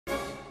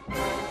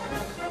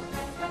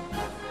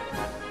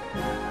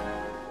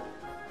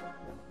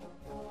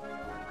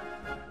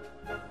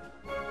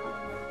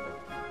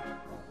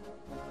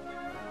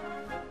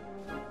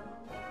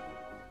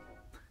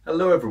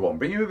Hello everyone,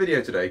 bringing you a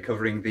video today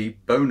covering the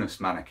bonus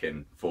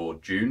Mannequin for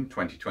June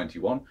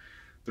 2021.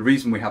 The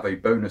reason we have a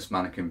bonus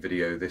Mannequin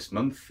video this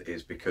month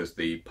is because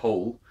the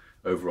poll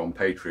over on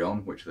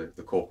Patreon, which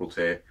the corporals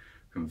here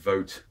can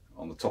vote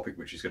on the topic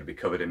which is going to be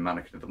covered in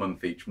Mannequin of the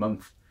Month each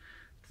month,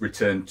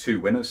 returned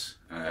two winners,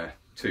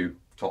 two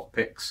top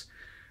picks,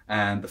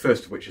 and the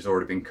first of which has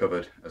already been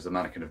covered as the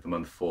Mannequin of the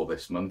Month for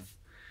this month.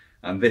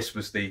 And this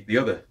was the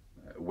other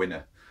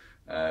winner,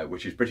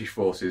 which is British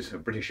Forces, a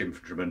British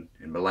Infantryman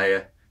in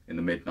Malaya in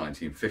the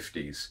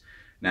mid-1950s.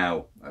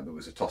 Now, there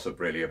was a toss-up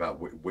really about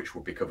which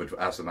would be covered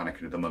as the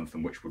Mannequin of the Month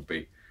and which would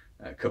be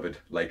covered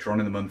later on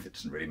in the month. It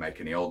doesn't really make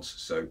any odds,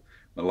 so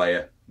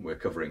Malaya we're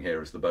covering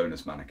here as the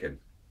bonus Mannequin.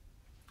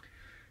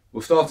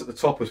 We'll start at the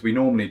top as we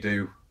normally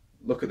do,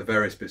 look at the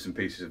various bits and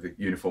pieces of the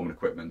uniform and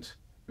equipment,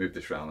 move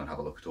this round and have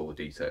a look at all the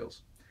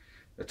details.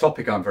 The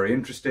topic I'm very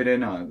interested in,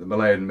 the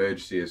Malayan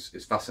emergency,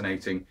 is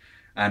fascinating,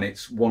 and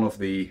it's one of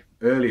the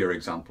earlier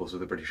examples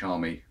of the British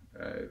Army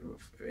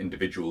of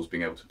individuals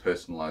being able to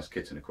personalise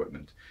kit and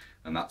equipment,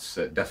 and that's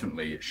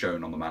definitely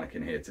shown on the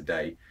Mannequin here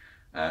today.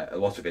 A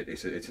lot of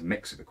it's a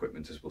mix of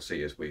equipment, as we'll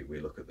see as we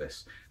look at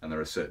this, and there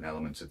are certain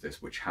elements of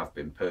this which have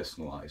been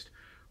personalised.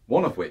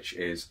 One of which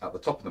is at the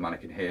top of the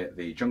Mannequin here,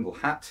 the jungle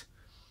hat.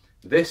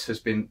 This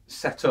has been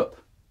set up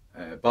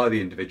by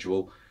the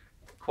individual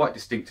quite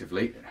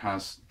distinctively. It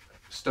has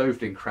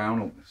stoved in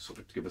crown, sort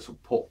of to give us a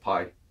pork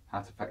pie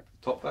hat effect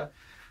at the top there,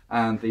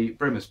 and the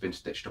brim has been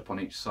stitched up on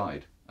each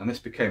side. And this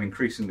became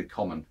increasingly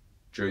common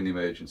during the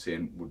emergency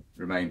and would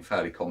remain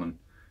fairly common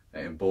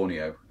in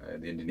Borneo,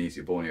 the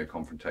Indonesia-Borneo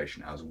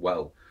confrontation as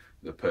well,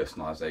 the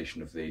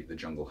personalisation of the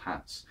jungle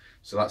hats.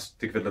 So that's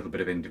to give a little bit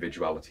of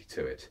individuality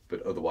to it,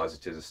 but otherwise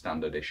it is a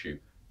standard issue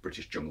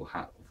British jungle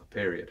hat of the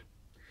period.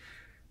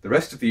 The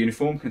rest of the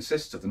uniform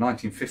consists of the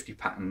 1950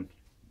 pattern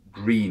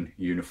green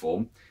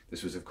uniform.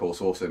 This was of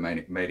course also made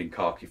in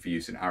khaki for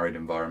use in arid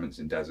environments,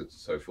 in deserts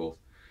and so forth.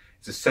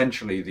 It's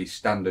essentially the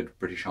standard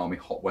British Army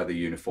hot weather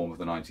uniform of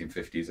the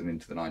 1950s and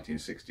into the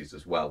 1960s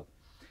as well.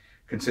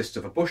 It consists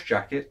of a bush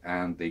jacket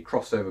and the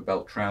crossover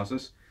belt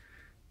trousers.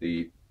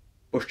 The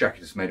bush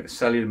jacket is made of a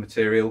cellular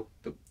material,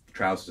 the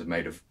trousers are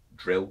made of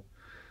drill,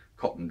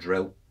 cotton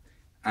drill,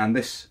 and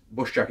this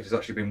bush jacket has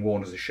actually been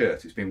worn as a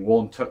shirt. It's been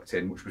worn tucked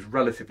in, which was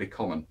relatively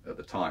common at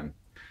the time.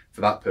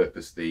 For that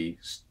purpose, the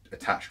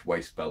attached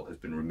waist belt has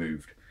been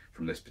removed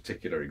from this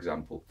particular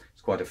example.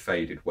 It's quite a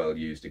faded,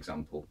 well-used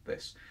example,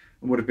 this,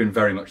 and would have been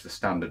very much the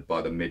standard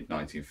by the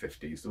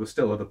mid-1950s. There were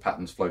still other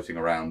patterns floating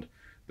around,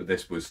 but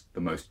this was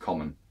the most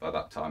common by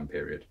that time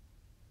period.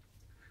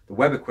 The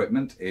web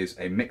equipment is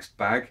a mixed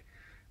bag,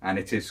 and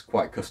it is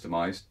quite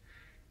customised.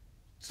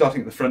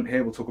 Starting at the front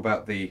here, we'll talk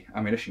about the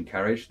ammunition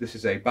carriage. This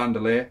is a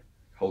bandolier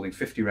holding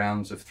 50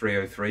 rounds of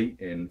 .303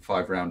 in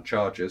 5-round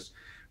charges,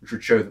 which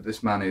would show that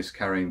this man is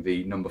carrying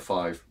the No.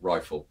 5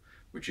 rifle,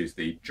 which is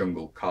the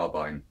jungle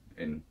carbine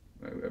in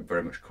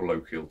very much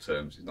colloquial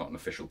terms. It's not an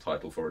official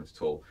title for it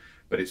at all,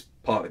 but it's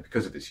partly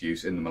because of its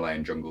use in the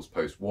Malayan jungles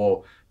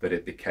post-war that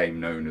it became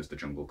known as the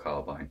jungle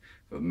carbine.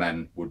 The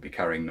men would be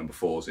carrying No.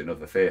 4s in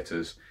other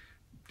theatres,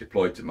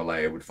 deployed to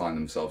Malaya would find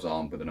themselves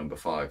armed with a No.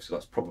 5, so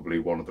that's probably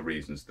one of the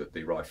reasons that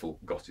the rifle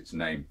got its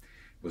name.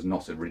 It was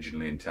not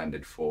originally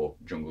intended for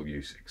jungle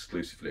use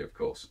exclusively, of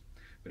course,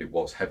 but it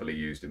was heavily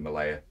used in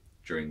Malaya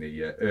during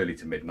the early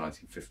to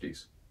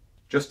mid-1950s.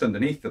 Just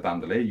underneath the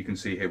bandolier, you can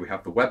see here we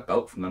have the web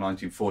belt from the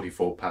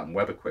 1944 pattern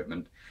web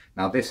equipment.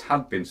 Now this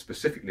had been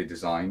specifically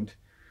designed,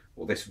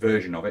 or this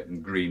version of it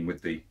in green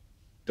with the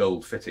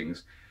dulled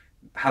fittings,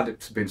 had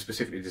it been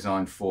specifically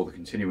designed for the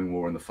continuing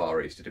war in the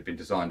Far East. It had been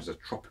designed as a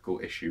tropical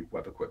issue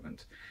web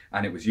equipment,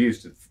 and it was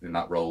used in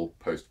that role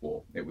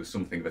post-war. It was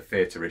something of a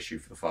theatre issue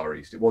for the Far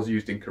East. It was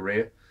used in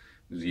Korea, it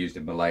was used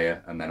in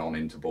Malaya, and then on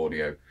into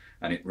Borneo,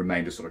 and it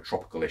remained a sort of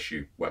tropical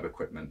issue web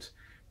equipment.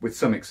 With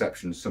some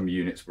exceptions, some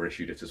units were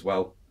issued it as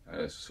well,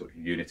 as a sort of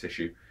unit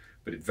issue,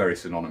 but it's very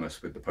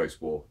synonymous with the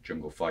post-war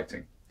jungle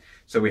fighting.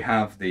 So we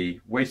have the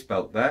waist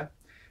belt there.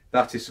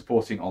 That is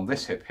supporting on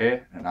this hip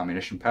here an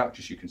ammunition pouch,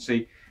 as you can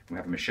see. We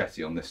have a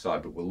machete on this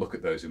side, but we'll look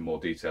at those in more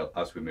detail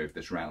as we move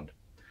this round.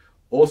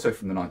 Also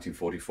from the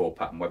 1944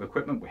 pattern web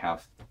equipment, we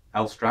have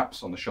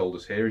L-straps on the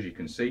shoulders here, as you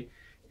can see.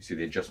 You see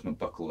the adjustment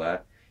buckle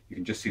there. You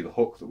can just see the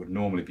hook that would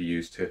normally be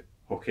used to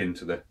hook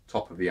into the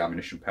top of the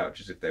ammunition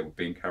pouches if they were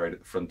being carried at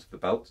the front of the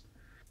belt.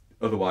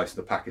 Otherwise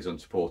the pack is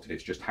unsupported,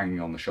 it's just hanging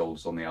on the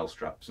shoulders on the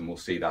L-straps, and we'll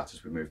see that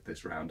as we move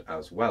this round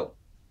as well.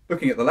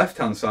 Looking at the left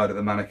hand side of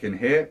the Mannequin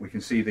here, we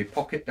can see the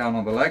pocket down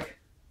on the leg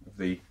of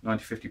the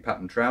 1950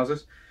 pattern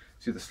trousers.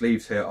 See the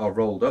sleeves here are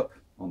rolled up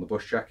on the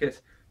bush jacket,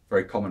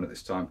 very common at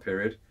this time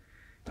period.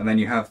 And then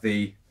you have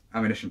the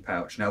ammunition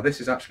pouch. Now this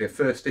is actually a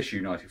first issue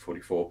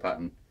 1944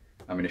 pattern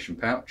ammunition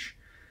pouch.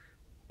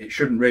 It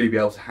shouldn't really be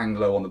able to hang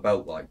low on the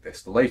belt like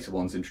this. The later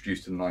ones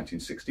introduced in the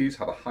 1960s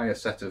have a higher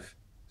set of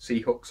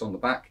C-hooks on the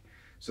back,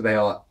 so they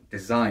are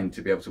designed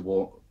to be able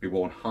to be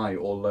worn high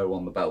or low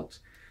on the belt.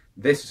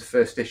 This is a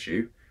first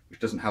issue,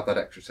 which doesn't have that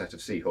extra set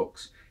of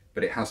C-hooks,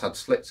 but it has had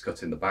slits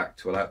cut in the back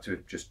to allow it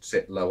to just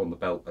sit low on the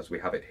belt as we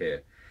have it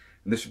here.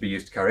 And this would be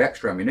used to carry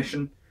extra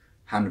ammunition,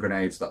 hand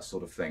grenades, that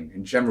sort of thing.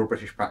 In general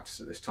British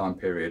practice at this time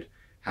period,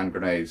 hand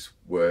grenades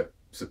were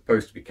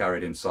supposed to be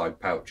carried inside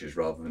pouches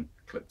rather than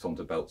clipped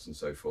onto belts and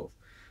so forth.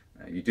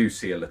 You do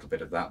see a little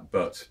bit of that,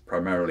 but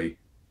primarily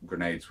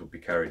grenades would be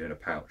carried in a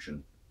pouch,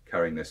 and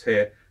carrying this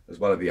here, as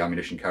well as the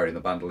ammunition carried in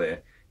the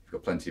bandolier, you've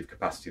got plenty of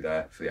capacity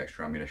there for the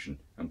extra ammunition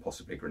and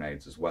possibly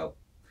grenades as well.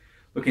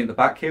 Looking at the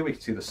back here, we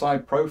can see the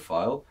side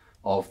profile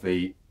of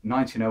the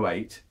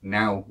 1908,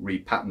 now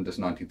repatterned as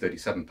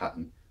 1937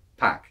 pattern,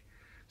 pack.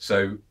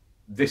 So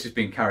this is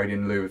being carried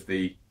in lieu of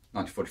the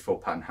 1944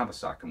 pattern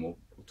haversack, and we'll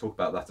talk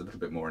about that a little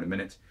bit more in a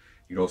minute.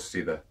 You can also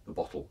see the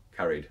bottle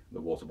carried,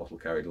 the water bottle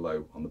carried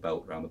low on the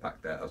belt around the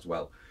back there as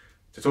well.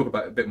 To talk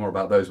about a bit more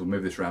about those, we'll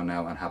move this around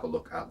now and have a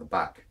look at the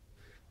back.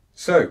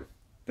 So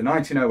the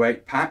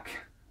 1908 pack,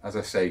 as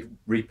I say,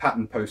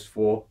 repatterned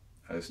post-war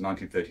as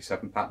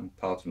 1937 pattern,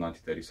 part of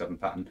 1937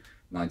 pattern,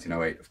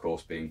 1908 of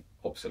course being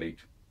obsolete,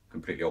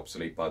 completely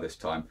obsolete by this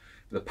time.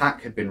 The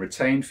pack had been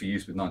retained for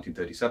use with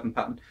 1937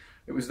 pattern.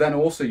 It was then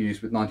also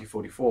used with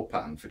 1944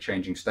 pattern for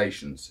changing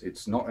stations.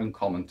 It's not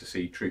uncommon to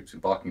see troops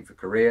embarking for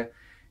Korea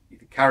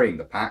either carrying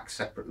the pack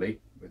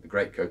separately with the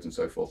greatcoat and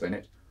so forth in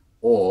it,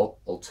 or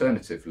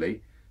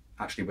alternatively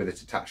actually with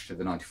it attached to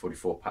the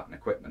 1944 pattern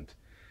equipment.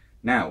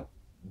 Now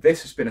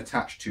this has been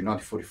attached to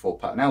 1944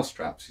 pattern L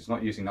straps. It's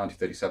not using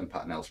 1937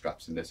 pattern L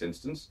straps in this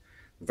instance.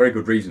 A very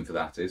good reason for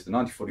that is the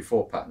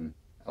 1944 pattern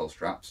L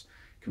straps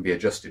can be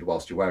adjusted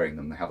whilst you're wearing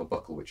them. They have a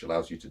buckle which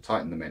allows you to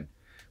tighten them in,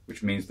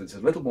 which means that it's a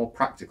little more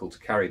practical to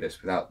carry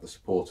this without the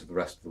support of the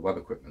rest of the web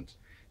equipment.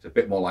 It's a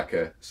bit more like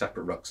a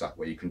separate rucksack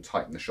where you can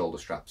tighten the shoulder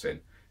straps in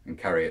and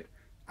carry it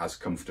as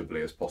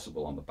comfortably as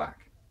possible on the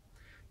back.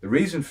 The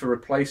reason for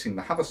replacing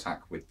the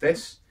haversack with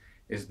this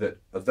is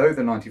that although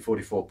the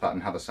 1944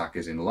 pattern haversack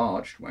is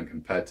enlarged when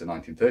compared to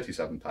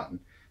 1937 pattern,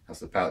 has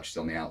the pouches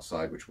on the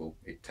outside which will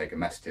take a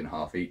mess tin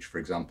half each, for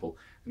example,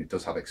 and it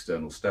does have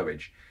external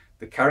stowage,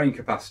 the carrying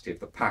capacity of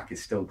the pack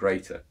is still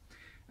greater.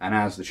 And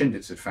as the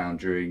Chindits had found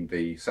during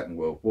the Second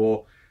World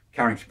War,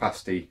 carrying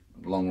capacity,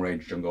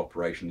 long-range jungle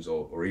operations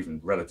or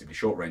even relatively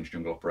short-range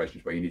jungle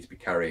operations where you need to be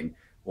carrying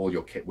all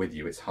your kit with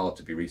you, it's hard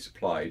to be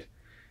resupplied.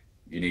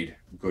 You need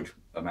a good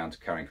amount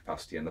of carrying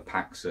capacity, and the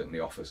pack certainly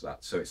offers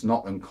that. So it's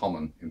not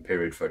uncommon in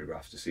period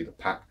photographs to see the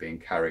pack being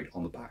carried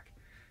on the back.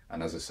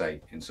 And as I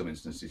say, in some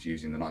instances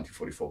using the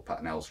 1944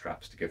 pattern L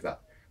straps to give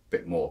that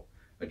bit more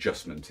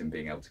adjustment in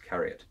being able to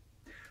carry it.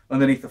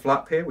 Underneath the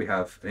flap here we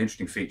have an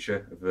interesting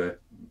feature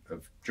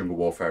of jungle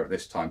warfare at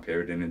this time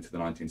period and into the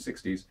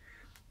 1960s.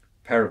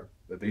 A pair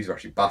of, these are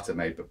actually batter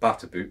made, but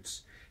batter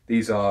boots.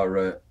 These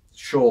are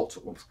short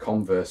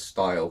Converse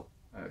style,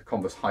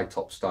 Converse high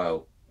top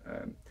style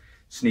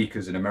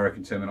sneakers in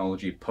American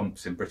terminology,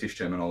 pumps in British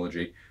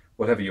terminology,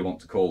 whatever you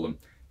want to call them.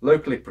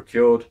 Locally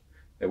procured,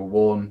 they were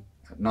worn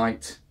at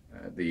night.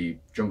 The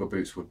jungle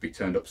boots would be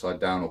turned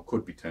upside down, or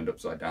could be turned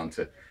upside down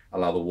to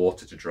allow the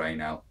water to drain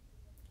out.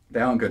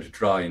 They aren't going to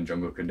dry in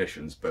jungle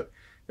conditions, but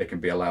they can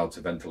be allowed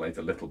to ventilate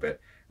a little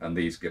bit, and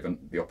these given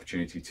the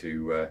opportunity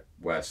to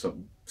wear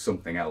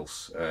something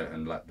else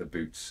and let the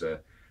boots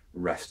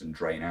rest and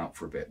drain out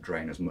for a bit,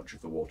 drain as much of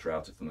the water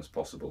out of them as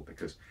possible,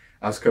 because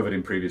as covered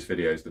in previous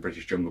videos, the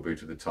British jungle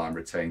boot at the time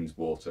retains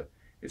water.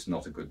 It's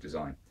not a good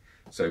design.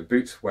 So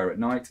boots wear at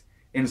night.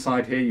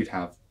 Inside here you'd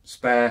have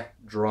spare,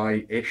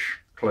 dry-ish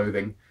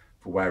clothing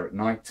for wear at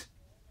night.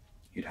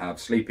 You'd have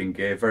sleeping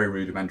gear, very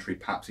rudimentary,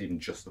 perhaps even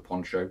just the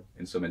poncho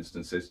in some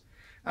instances,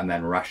 and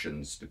then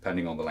rations,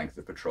 depending on the length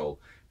of patrol.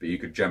 But you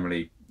could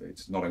generally,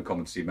 it's not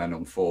uncommon to see men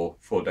on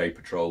four-day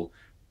patrol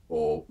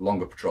or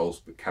longer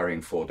patrols, but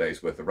carrying 4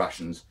 days worth of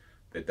rations.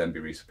 They'd then be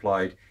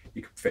resupplied.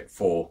 You could fit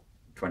 4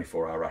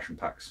 24-hour ration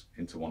packs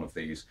into one of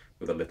these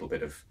with a little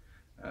bit of,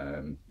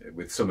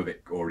 with some of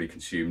it already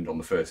consumed on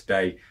the first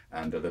day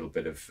and a little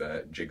bit of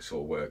jigsaw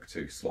work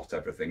to slot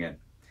everything in.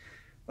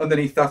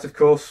 Underneath that, of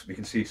course, we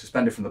can see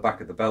suspended from the back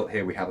of the belt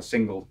here we have a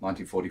single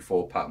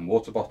 1944 pattern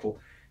water bottle.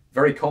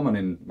 Very common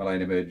in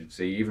Malayan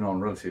emergency, even on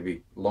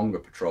relatively longer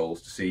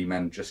patrols, to see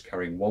men just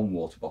carrying one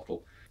water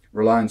bottle.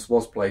 Reliance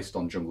was placed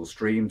on jungle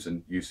streams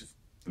and use of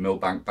the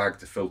millbank bag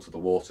to filter the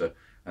water,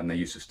 and the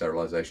use of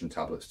sterilisation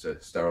tablets to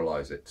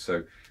sterilise it.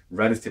 So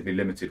relatively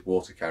limited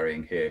water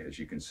carrying here, as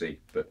you can see.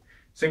 But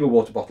single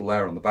water bottle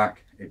there on the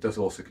back. It does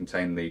also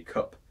contain the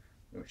cup,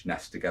 which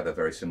nests together,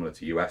 very similar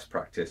to US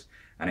practice,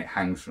 and it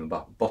hangs from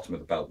the bottom of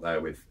the belt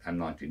there with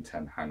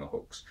M1910 hanger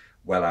hooks,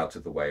 well out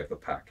of the way of the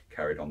pack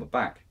carried on the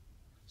back.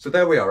 So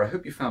there we are. I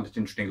hope you found it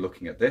interesting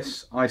looking at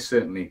this. I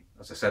certainly,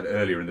 as I said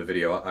earlier in the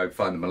video, I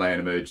find the Malayan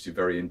emergency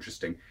very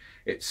interesting.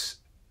 It's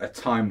a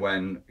time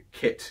when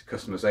kit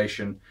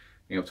customization,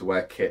 being able to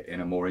wear kit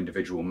in a more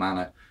individual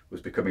manner,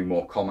 was becoming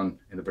more common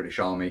in the British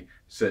Army,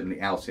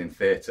 certainly out in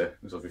theatre.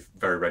 It was obviously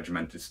very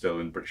regimented still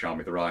in British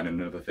Army of the Rhine,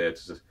 and other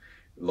theatres are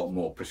a lot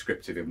more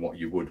prescriptive in what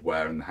you would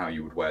wear and how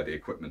you would wear the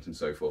equipment and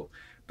so forth.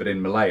 But in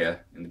Malaya,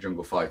 in the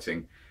jungle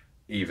fighting,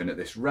 even at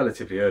this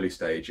relatively early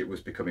stage, it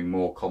was becoming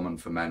more common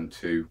for men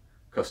to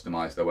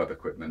customise their web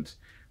equipment,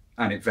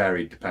 and it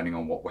varied depending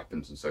on what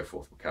weapons and so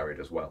forth were carried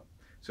as well.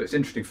 So it's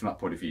interesting from that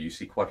point of view. You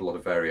see quite a lot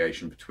of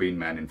variation between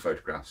men in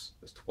photographs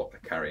as to what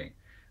they're carrying,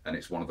 and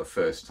it's one of the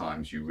first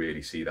times you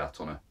really see that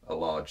on a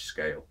large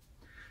scale.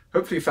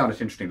 Hopefully you found it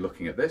interesting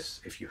looking at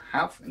this. If you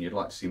have and you'd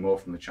like to see more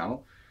from the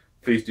channel,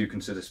 please do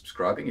consider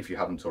subscribing if you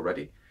haven't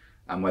already.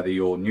 And whether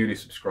you're newly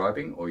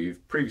subscribing or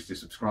you've previously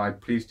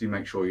subscribed, please do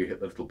make sure you hit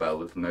the little bell,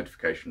 the little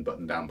notification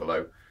button down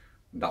below.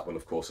 And that will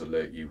of course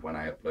alert you when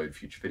I upload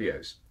future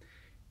videos.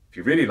 If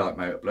you really like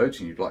my uploads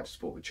and you'd like to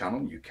support the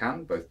channel, you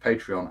can. Both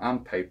Patreon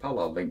and PayPal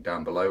are linked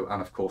down below.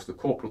 And of course the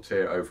corporal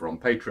tier over on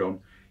Patreon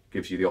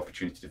gives you the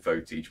opportunity to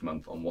vote each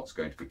month on what's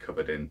going to be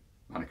covered in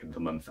Mannequin of the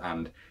Month.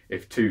 And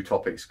if two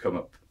topics come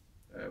up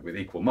with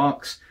equal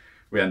marks,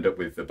 we end up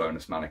with the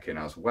bonus mannequin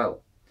as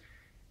well.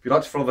 If you'd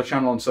like to follow the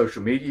channel on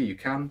social media, you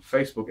can.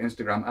 Facebook,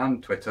 Instagram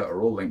and Twitter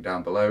are all linked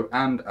down below,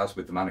 and as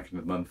with the Mannequin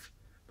of the Month,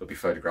 there'll be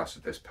photographs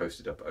of this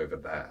posted up over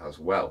there as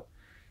well.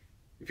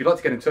 If you'd like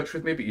to get in touch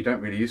with me but you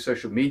don't really use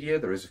social media,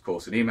 there is of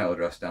course an email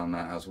address down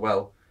there as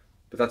well.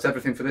 But that's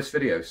everything for this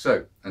video,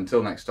 so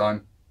until next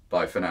time,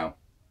 bye for now.